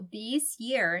this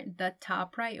year, the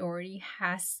top priority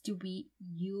has to be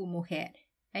you, mujer.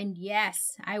 And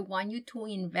yes, I want you to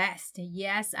invest.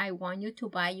 Yes, I want you to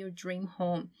buy your dream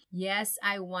home. Yes,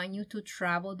 I want you to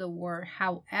travel the world.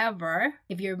 However,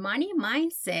 if your money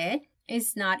mindset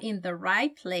is not in the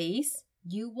right place,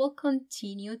 you will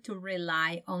continue to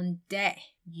rely on debt.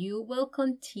 You will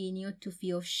continue to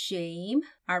feel shame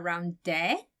around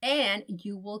debt, and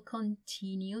you will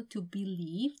continue to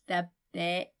believe that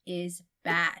debt is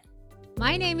bad.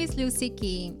 My name is Luzy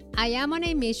King. I am on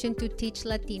a mission to teach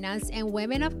Latinas and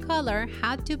women of color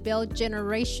how to build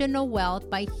generational wealth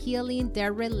by healing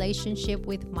their relationship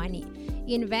with money,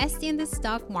 invest in the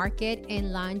stock market,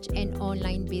 and launch an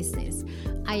online business.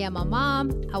 I am a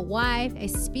mom, a wife, a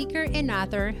speaker, and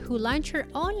author who launched her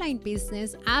online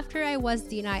business after I was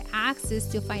denied access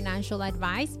to financial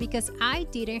advice because I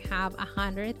didn't have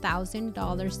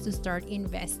 $100,000 to start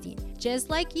investing. Just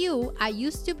like you, I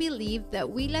used to believe that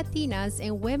we Latinas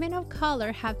and women of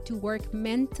color have to work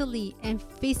mentally and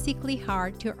physically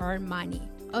hard to earn money.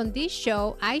 On this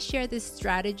show, I share the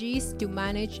strategies to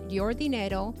manage your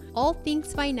dinero, all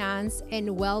things finance,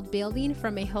 and wealth building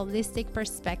from a holistic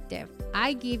perspective.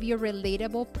 I give you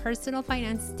relatable personal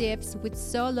finance tips with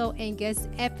solo and guest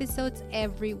episodes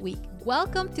every week.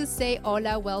 Welcome to Say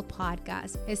Hola Well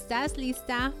podcast. ¿Estás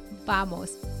lista?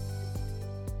 Vamos!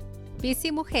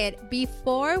 Busy Mujer,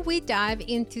 before we dive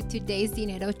into today's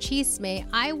Dinero Chisme,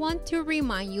 I want to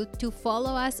remind you to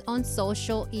follow us on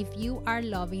social if you are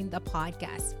loving the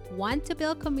podcast. Want to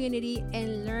build community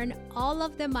and learn all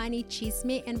of the money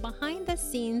chisme and behind the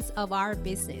scenes of our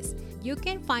business. You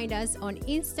can find us on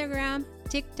Instagram,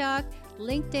 TikTok,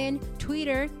 LinkedIn,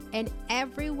 Twitter, and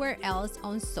everywhere else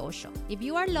on social. If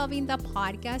you are loving the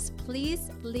podcast, please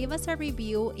leave us a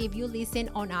review. If you listen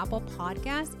on Apple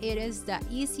Podcasts, it is the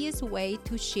easiest way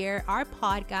to share our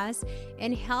podcast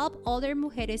and help other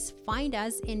mujeres find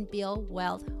us and build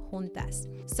wealth juntas.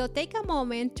 So take a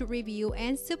moment to review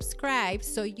and subscribe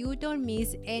so you don't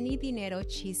miss any Dinero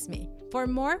Chisme. For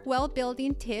more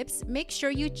wealth-building tips, make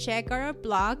sure you check our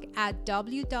blog at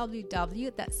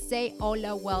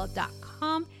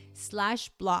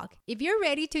www.sayholawell.com/blog. If you're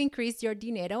ready to increase your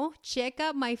dinero, check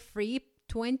out my free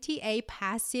 28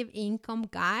 passive income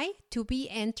guide to be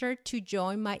entered to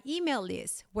join my email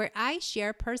list, where I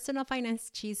share personal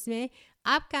finance chisme,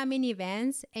 upcoming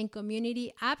events, and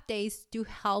community updates to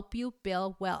help you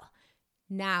build wealth.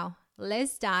 Now,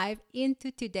 let's dive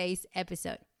into today's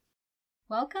episode.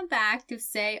 Welcome back to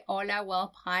Say Hola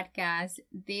Well podcast.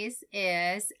 This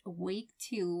is week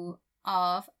 2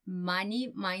 of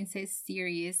Money Mindset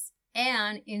series.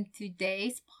 And in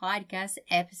today's podcast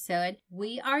episode,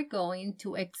 we are going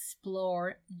to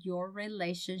explore your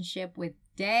relationship with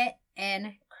debt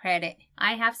and credit.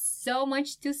 I have so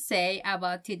much to say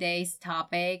about today's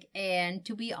topic, and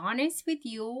to be honest with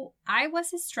you, I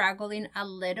was struggling a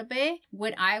little bit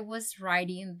when I was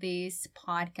writing this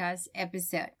podcast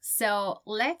episode. So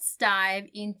let's dive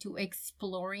into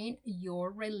exploring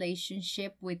your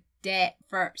relationship with debt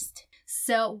first.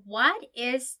 So what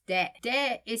is debt?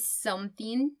 Debt is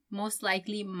something, most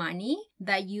likely money,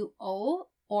 that you owe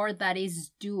or that is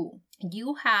due.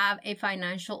 You have a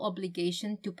financial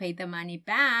obligation to pay the money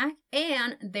back,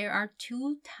 and there are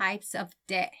 2 types of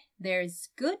debt. There's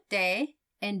good debt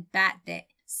and bad debt.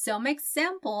 Some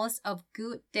examples of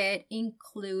good debt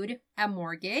include a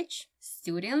mortgage,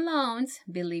 student loans,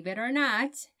 believe it or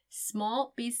not,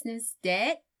 small business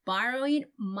debt, borrowing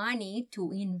money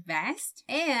to invest,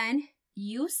 and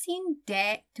using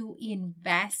debt to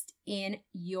invest in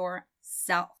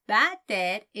yourself. Bad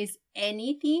debt is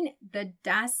anything that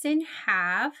doesn't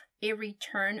have a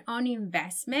return on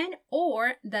investment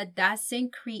or that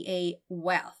doesn't create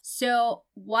wealth. So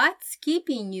what's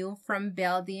keeping you from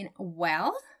building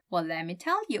wealth? Well, let me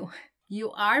tell you.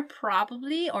 You are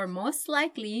probably or most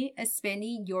likely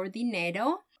spending your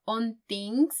dinero on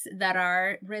things that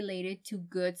are related to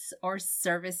goods or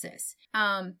services,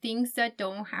 things that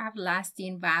don't have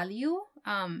lasting value.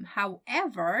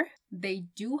 However, they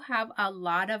do have a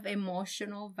lot of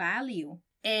emotional value.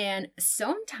 And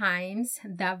sometimes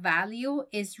the value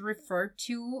is referred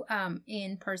to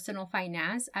in personal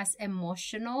finance as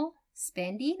emotional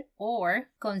spending or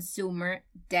consumer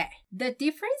debt. The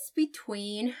difference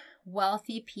between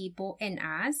wealthy people and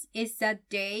us is that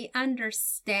they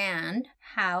understand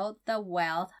how the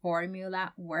wealth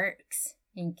formula works.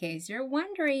 In case you're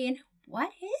wondering,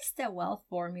 what is the wealth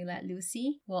formula,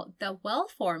 Lucy? Well, the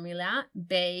wealth formula,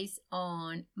 based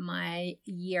on my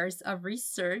years of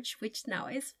research, which now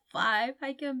is 5,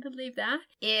 I can't believe that,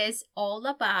 is all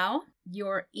about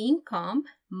your income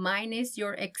minus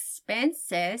your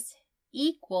expenses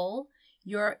equal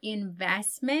your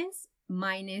investments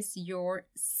minus your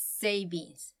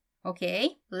savings.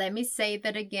 Okay, let me say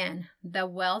that again. The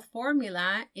wealth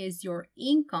formula is your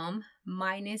income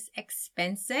minus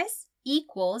expenses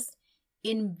equals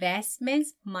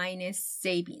investments minus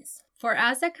savings. For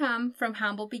us that come from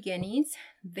humble beginnings,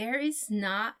 there is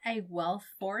not a wealth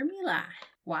formula.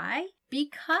 Why?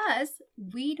 Because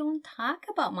we don't talk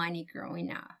about money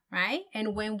growing up, right?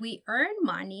 And when we earn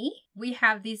money, we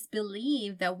have this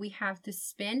belief that we have to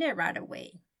spend it right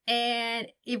away. And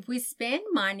if we spend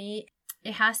money,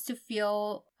 it has to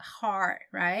feel hard,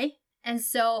 right? And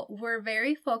so we're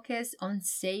very focused on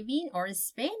saving or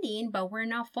spending, but we're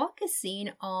not focusing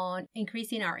on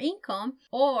increasing our income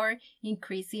or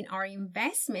increasing our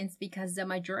investments, because the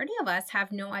majority of us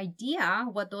have no idea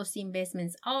what those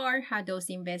investments are, how those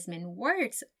investment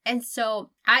works. And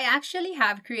so I actually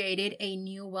have created a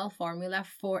new wealth formula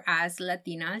for us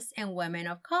Latinas and women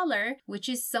of color, which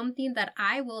is something that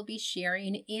I will be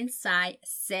sharing inside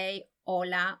Say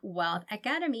Hola Wealth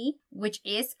Academy, which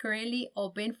is currently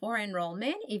open for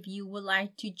enrollment. If you would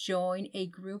like to join a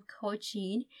group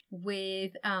coaching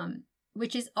with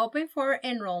which is open for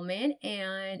enrollment,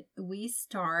 and we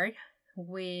start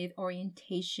with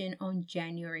orientation on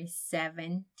January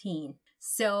 17th.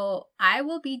 So I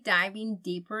will be diving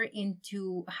deeper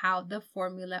into how the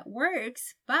formula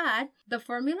works, but the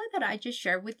formula that I just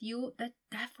shared with you,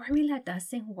 that formula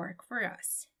doesn't work for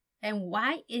us. And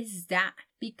why is that?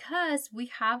 Because we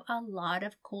have a lot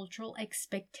of cultural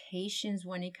expectations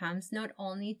when it comes not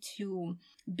only to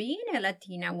being a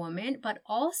Latina woman, but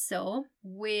also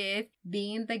with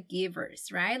being the givers,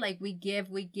 right? Like we give,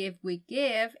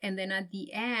 and then at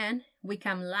the end, we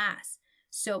come last.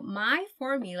 So my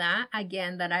formula,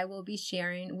 again, that I will be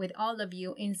sharing with all of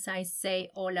you inside Say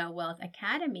Hola Wealth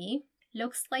Academy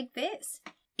looks like this.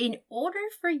 In order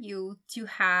for you to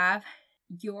have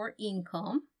your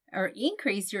income, or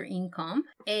increase your income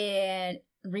and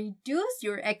reduce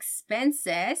your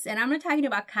expenses. And I'm not talking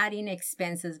about cutting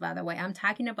expenses, by the way. I'm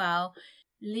talking about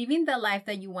living the life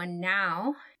that you want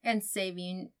now and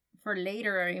saving for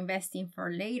later or investing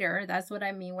for later. That's what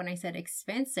I mean when I said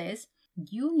expenses.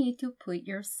 You need to put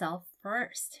yourself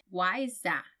first. Why is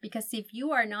that? Because if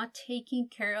you are not taking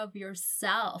care of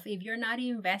yourself, if you're not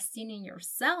investing in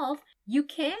yourself, you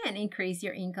can increase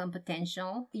your income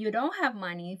potential. You don't have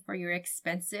money for your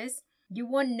expenses. You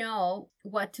won't know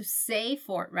what to save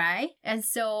for, right? And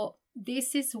so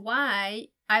this is why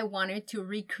I wanted to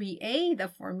recreate the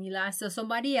formula. So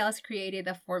somebody else created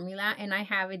the formula and I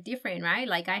have it different, right?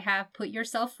 Like I have put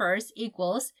yourself first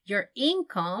equals your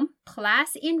income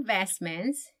plus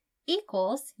investments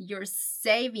equals your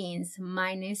savings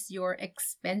minus your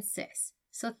expenses.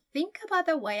 So think about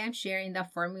the way I'm sharing the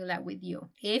formula with you.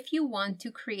 If you want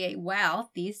to create wealth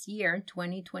this year,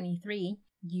 2023,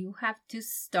 you have to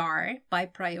start by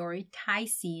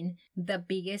prioritizing the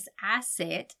biggest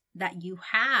asset that you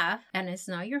have, and it's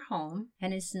not your home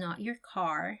and it's not your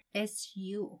car, it's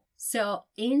you. So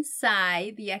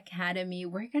inside the academy,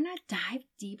 we're gonna dive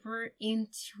deeper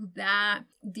into that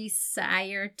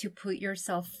desire to put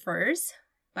yourself first,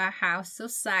 but how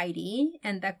society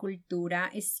and the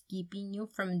cultura is keeping you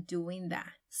from doing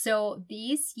that. So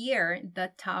this year,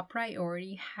 the top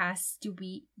priority has to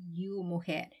be you,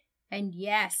 mujer. And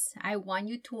yes, I want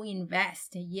you to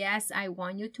invest. Yes, I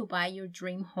want you to buy your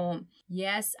dream home.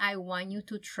 Yes, I want you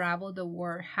to travel the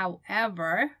world.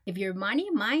 However, if your money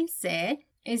mindset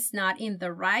is not in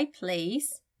the right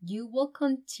place, you will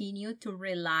continue to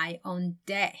rely on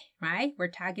debt, right? We're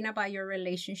talking about your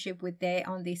relationship with debt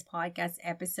on this podcast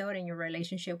episode and your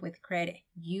relationship with credit.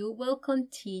 You will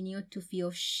continue to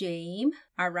feel shame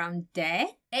around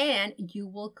debt, and you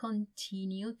will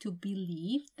continue to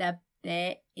believe that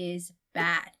debt is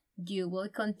bad. You will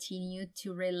continue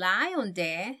to rely on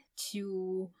debt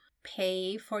to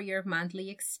pay for your monthly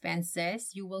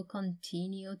expenses. You will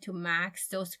continue to max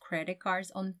those credit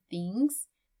cards on things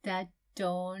that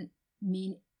don't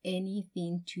mean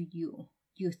anything to you.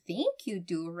 You think you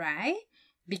do, right?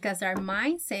 Because our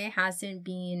mindset hasn't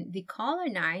been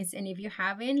decolonized. And if you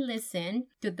haven't listened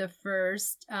to the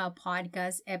first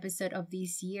podcast episode of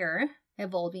this year,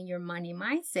 Evolving Your Money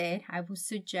Mindset, I would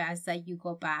suggest that you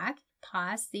go back,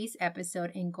 pause this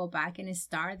episode, and go back and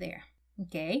start there.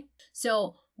 Okay?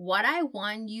 So what I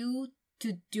want you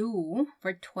to do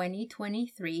for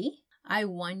 2023, I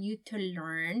want you to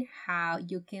learn how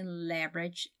you can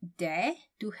leverage debt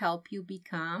to help you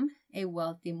become a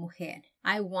wealthy mujer.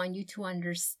 I want you to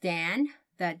understand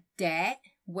that debt,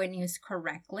 when used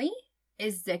correctly,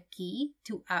 is the key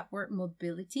to upward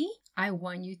mobility. I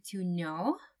want you to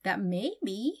know that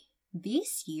maybe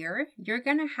this year you're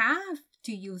gonna have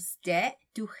to use debt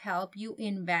to help you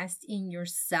invest in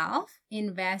yourself,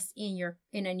 invest in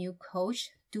a new coach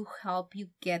to help you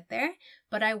get there,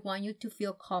 but I want you to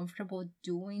feel comfortable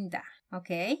doing that,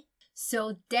 okay?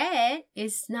 So debt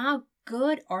is not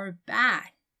good or bad.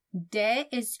 Debt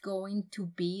is going to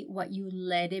be what you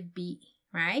let it be,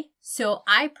 right? So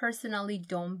I personally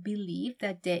don't believe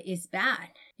that debt is bad,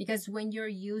 because when you're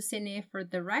using it for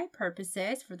the right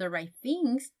purposes, for the right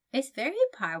things, it's very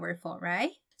powerful,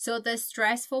 right? So the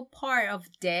stressful part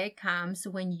of debt comes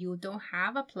when you don't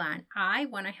have a plan. I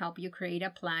want to help you create a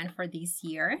plan for this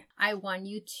year. I want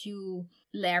you to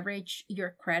leverage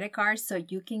your credit card so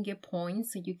you can get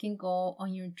points, so you can go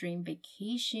on your dream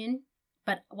vacation.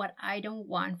 But what I don't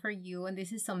want for you, and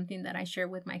this is something that I share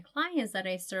with my clients that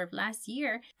I served last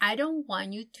year, I don't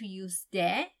want you to use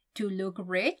debt to look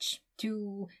rich,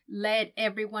 to let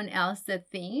everyone else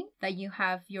think that you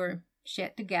have your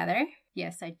shit together.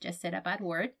 Yes, I just said a bad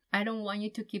word. I don't want you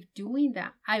to keep doing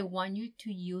that. I want you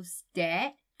to use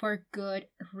debt for good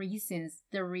reasons,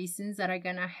 the reasons that are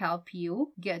going to help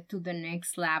you get to the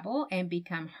next level and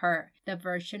become her, the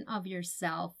version of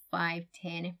yourself 5,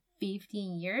 10,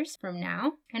 15 years from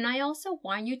now. And I also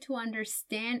want you to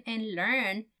understand and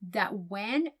learn that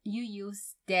when you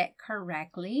use debt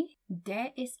correctly,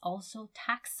 debt is also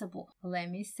taxable. Let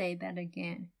me say that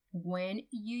again. When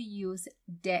you use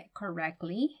debt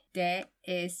correctly, debt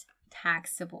is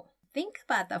taxable. Think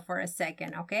about that for a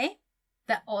second, okay?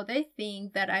 The other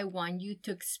thing that I want you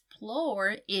to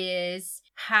explore is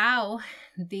how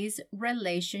this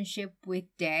relationship with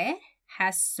debt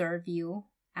has served you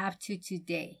up to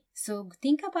today. So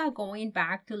think about going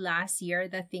back to last year,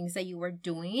 the things that you were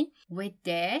doing with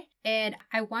debt. And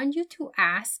I want you to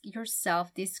ask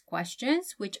yourself these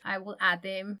questions, which I will add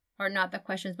them, or not the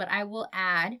questions, but I will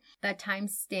add the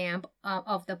timestamp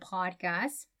of the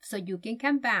podcast so you can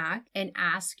come back and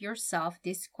ask yourself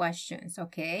these questions,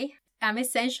 okay? I'm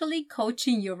essentially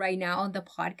coaching you right now on the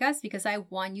podcast because I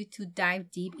want you to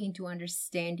dive deep into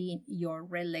understanding your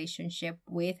relationship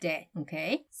with debt,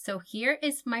 okay? So here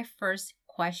is my first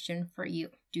question for you.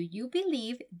 Do you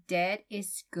believe debt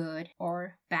is good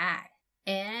or bad?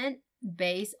 And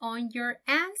based on your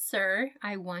answer,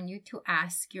 I want you to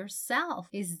ask yourself,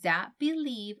 is that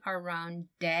belief around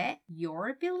debt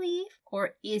your belief,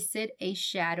 or is it a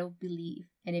shadow belief?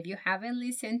 And if you haven't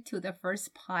listened to the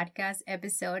first podcast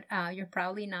episode, you're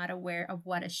probably not aware of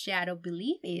what a shadow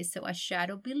belief is. So a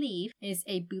shadow belief is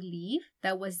a belief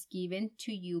that was given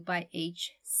to you by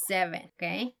age 7,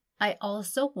 okay? I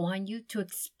also want you to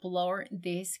explore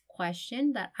this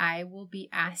question that I will be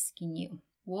asking you.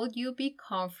 Will you be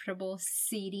comfortable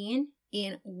sitting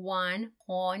in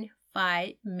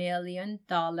 $1.5 million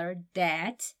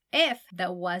debt if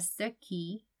that was the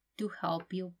key to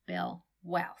help you build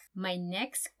wealth? My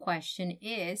next question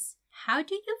is, how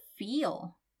do you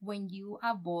feel when you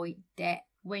avoid debt?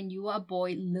 When you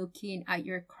avoid looking at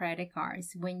your credit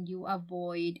cards? When you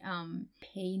avoid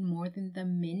paying more than the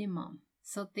minimum?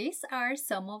 So these are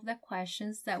some of the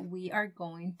questions that we are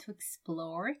going to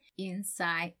explore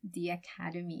inside the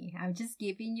Academy. I'm just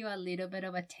giving you a little bit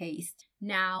of a taste.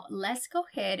 Now, let's go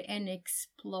ahead and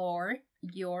explore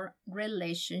your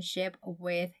relationship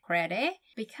with credit,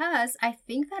 because I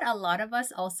think that a lot of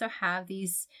us also have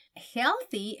this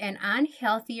healthy and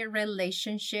unhealthy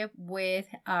relationship with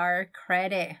our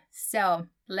credit. So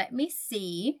let me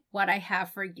see what I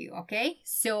have for you, okay?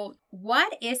 So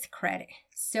what is credit?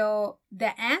 So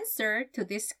the answer to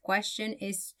this question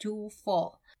is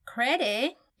twofold.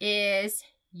 Credit is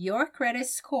your credit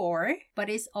score,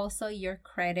 but it's also your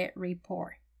credit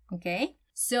report, okay?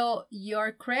 So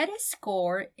your credit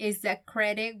score is the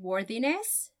credit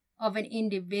worthiness of an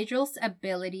individual's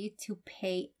ability to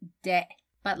pay debt.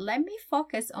 But let me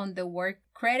focus on the word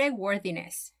credit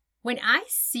worthiness. When I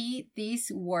see this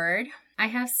word, I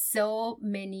have so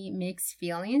many mixed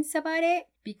feelings about it,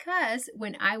 because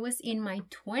when I was in my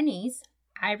 20s,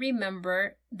 I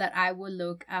remember that I would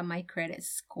look at my credit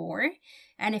score,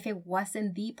 and if it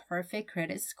wasn't the perfect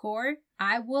credit score,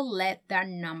 I will let that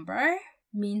number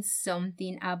means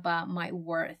something about my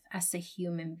worth as a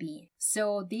human being.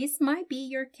 So this might be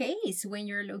your case when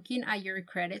you're looking at your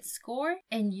credit score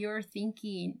and you're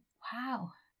thinking,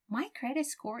 wow, my credit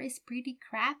score is pretty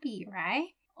crappy, right?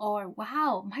 Or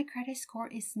wow, my credit score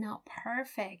is not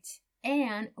perfect.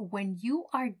 And when you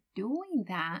are doing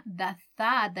that, the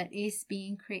thought that is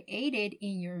being created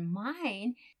in your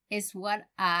mind is what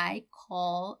I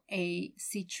call a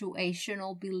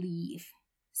situational belief.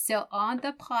 So on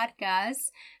the podcast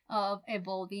of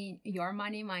Evolving Your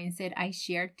Money Mindset, I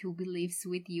share 2 beliefs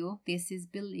with you. This is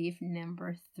belief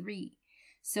number 3.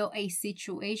 So a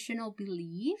situational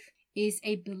belief is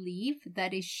a belief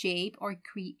that is shaped or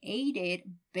created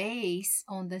based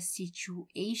on the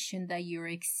situation that you're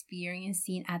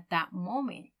experiencing at that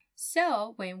moment.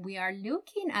 So when we are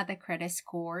looking at the credit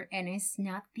score and it's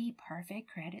not the perfect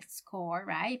credit score,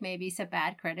 right? Maybe it's a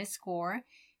bad credit score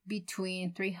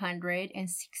between 300 and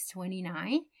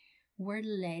 629. We're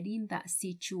letting that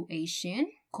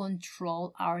situation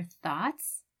control our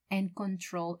thoughts and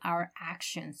control our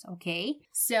actions, okay?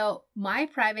 So my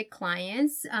private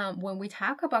clients, when we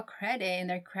talk about credit and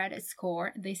their credit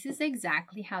score, this is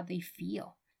exactly how they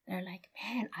feel. They're like,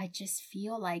 man, I just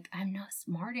feel like I'm not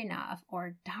smart enough.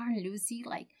 Or darn, Lucy,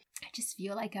 like, I just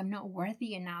feel like I'm not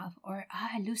worthy enough. Or,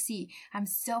 Lucy, I'm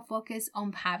so focused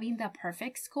on having the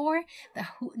perfect score that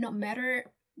no matter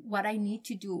what I need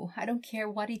to do, I don't care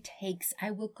what it takes,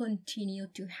 I will continue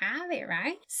to have it,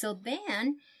 right? So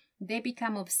then they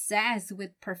become obsessed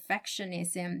with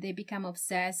perfectionism. They become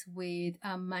obsessed with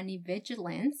money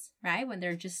vigilance, right? When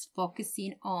they're just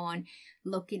focusing on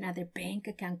looking at their bank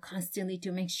account constantly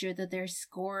to make sure that their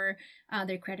score,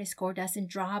 their credit score doesn't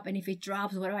drop. And if it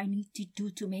drops, what do I need to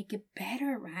do to make it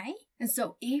better, right? And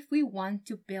so if we want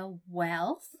to build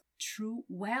wealth, true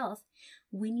wealth,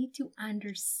 we need to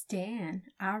understand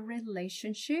our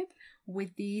relationship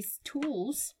with these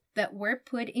tools that were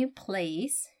put in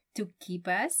place to keep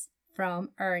us from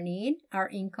earning our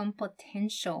income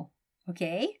potential,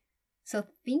 okay? So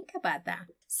think about that.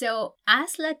 So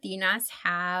as Latinas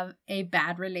have a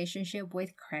bad relationship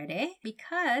with credit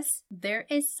because there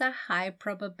is a high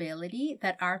probability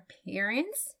that our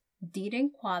parents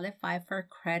didn't qualify for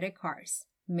credit cards.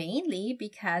 Mainly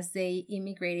because they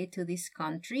immigrated to this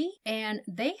country and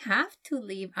they have to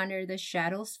live under the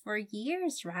shadows for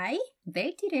years, right?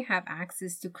 They didn't have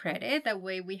access to credit the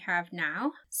way we have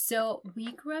now. So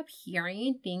we grew up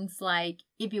hearing things like,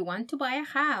 if you want to buy a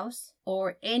house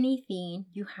or anything,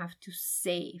 you have to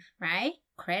save, right?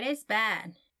 Credit's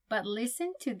bad. But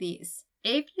listen to this.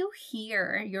 If you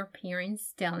hear your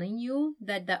parents telling you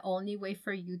that the only way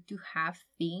for you to have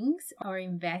things or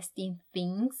invest in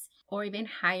things or even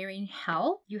hiring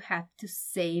help, you have to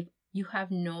save. You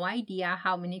have no idea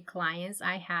how many clients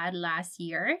I had last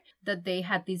year that they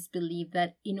had this belief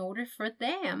that in order for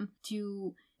them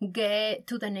to get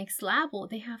to the next level,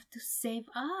 they have to save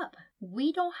up.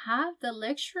 We don't have the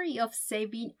luxury of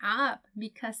saving up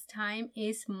because time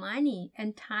is money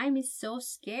and time is so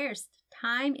scarce.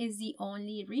 Time is the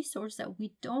only resource that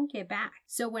we don't get back.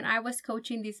 So when I was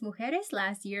coaching these mujeres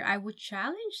last year, I would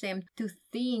challenge them to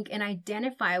think and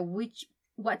identify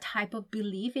what type of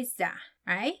belief is that,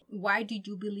 right? Why did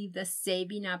you believe that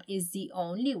saving up is the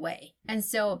only way? And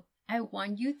so I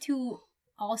want you to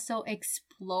also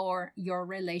explore your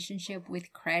relationship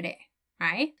with credit,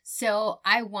 right? So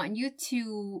I want you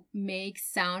to make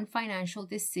sound financial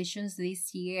decisions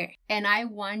this year. And I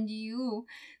want you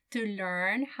to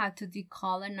learn how to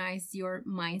decolonize your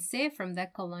mindset from the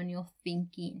colonial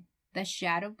thinking, the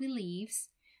shadow beliefs,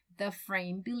 the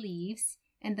frame beliefs,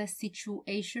 and the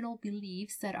situational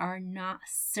beliefs that are not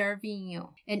serving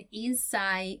you. And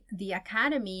inside the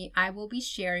academy, I will be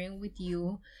sharing with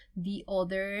you the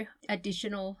other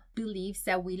additional beliefs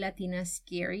that we Latinas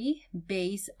carry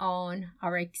based on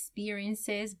our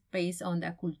experiences, based on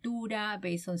the cultura,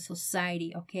 based on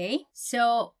society, okay?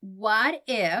 So what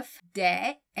if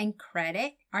debt and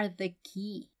credit are the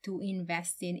key to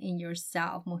investing in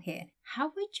yourself, mujer? How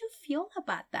would you feel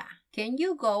about that? Can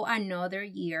you go another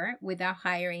year without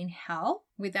hiring help,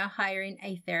 without hiring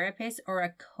a therapist or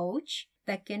a coach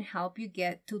that can help you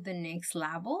get to the next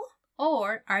level?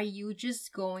 Or are you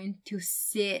just going to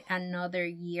sit another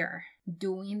year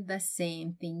doing the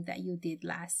same thing that you did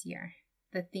last year?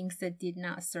 The things that did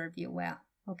not serve you well,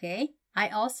 okay? I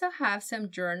also have some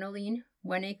journaling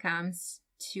when it comes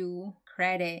to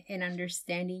credit and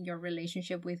understanding your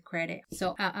relationship with credit.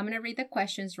 So I'm going to read the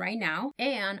questions right now,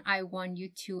 and I want you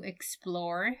to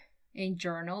explore and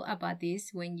journal about this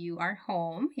when you are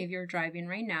home, if you're driving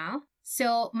right now.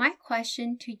 So my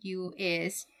question to you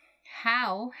is,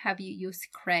 how have you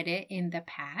used credit in the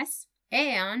past?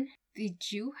 And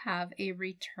did you have a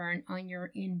return on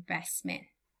your investment?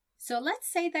 So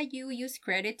let's say that you use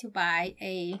credit to buy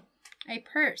a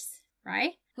purse,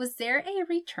 right? Was there a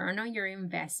return on your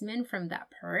investment from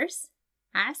that purse?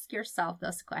 Ask yourself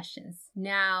those questions.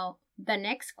 Now, the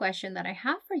next question that I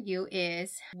have for you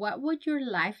is, what would your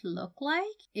life look like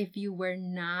if you were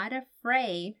not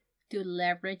afraid to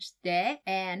leverage debt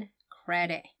and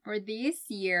credit? For this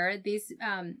year, this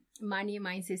Money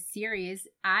Mindset series,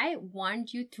 I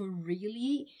want you to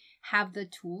really have the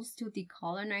tools to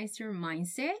decolonize your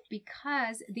mindset,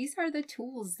 because these are the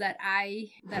tools that I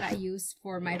use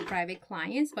for my private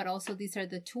clients, but also these are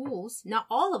the tools, not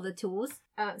all of the tools,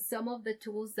 some of the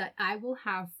tools that I will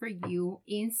have for you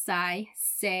inside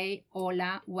Say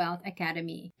Hola Wealth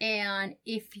Academy. And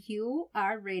if you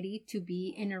are ready to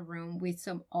be in a room with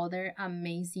some other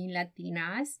amazing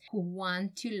Latinas who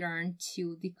want to learn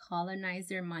to decolonize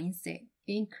their mindset,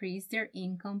 increase their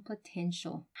income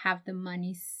potential, have the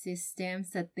money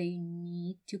systems that they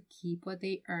need to keep what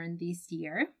they earn this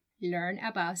year, learn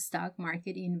about stock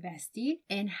market investing,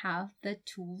 and have the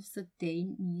tools that they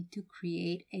need to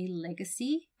create a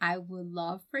legacy, I would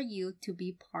love for you to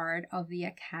be part of the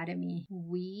academy.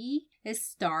 We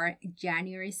start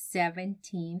January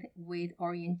 17th with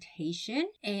orientation,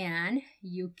 and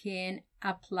you can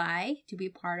apply to be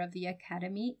part of the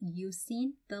academy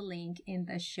using the link in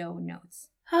the show notes.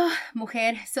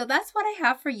 Mujer, so that's what I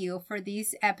have for you for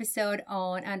this episode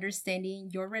on understanding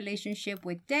your relationship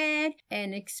with debt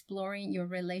and exploring your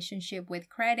relationship with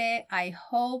credit. I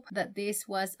hope that this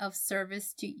was of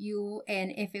service to you,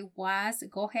 and if it was,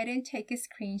 go ahead and take a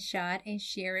screenshot and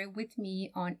share it with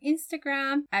me on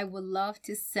Instagram. I would love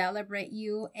to celebrate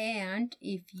you, and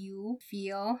if you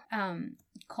feel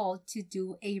called to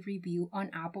do a review on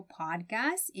Apple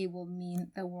Podcasts, it will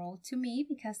mean the world to me,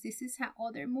 because this is how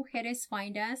other mujeres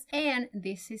find us, and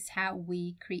this is how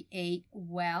we create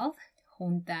wealth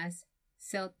juntas.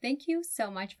 So thank you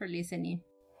so much for listening.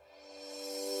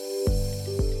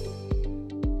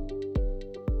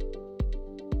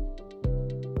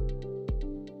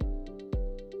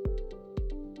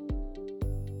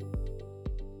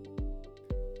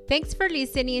 Thanks for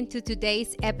listening to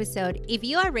today's episode. If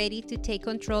you are ready to take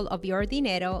control of your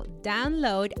dinero,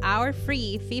 download our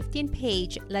free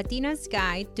 15-page Latina's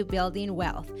Guide to Building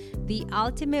Wealth, the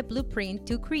ultimate blueprint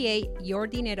to create your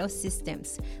dinero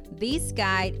systems. This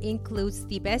guide includes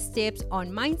the best tips on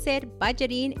mindset,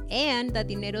 budgeting, and the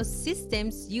dinero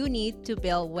systems you need to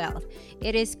build wealth.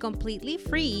 It is completely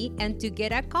free, and to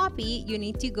get a copy, you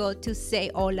need to go to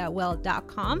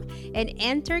sayholawealth.com and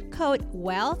enter code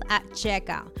WEALTH at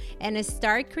checkout, and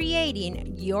start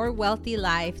creating your wealthy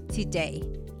life today.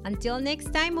 Until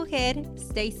next time, mujer,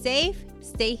 stay safe,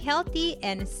 stay healthy,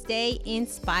 and stay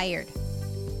inspired.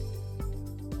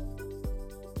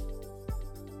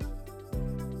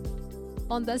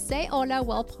 On the Say Hola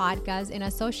Well podcast and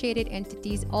associated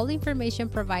entities, all information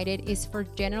provided is for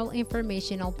general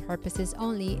informational purposes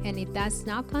only, and it does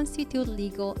not constitute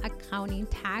legal, accounting,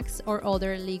 tax, or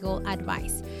other legal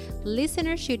advice.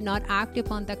 Listeners should not act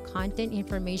upon the content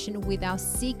information without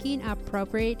seeking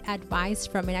appropriate advice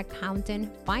from an accountant,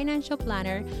 financial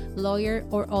planner, lawyer,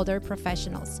 or other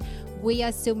professionals. We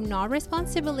assume no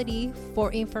responsibility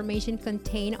for information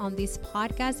contained on this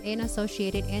podcast and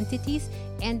associated entities,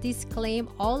 and disclaim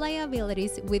all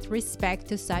liabilities with respect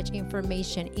to such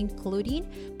information,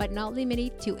 including but not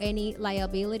limited to any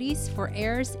liabilities for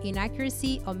errors,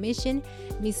 inaccuracy, omission,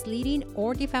 misleading,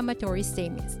 or defamatory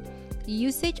statements.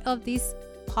 Usage of this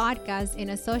podcast and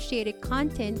associated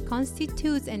content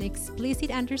constitutes an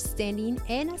explicit understanding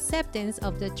and acceptance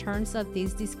of the terms of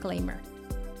this disclaimer.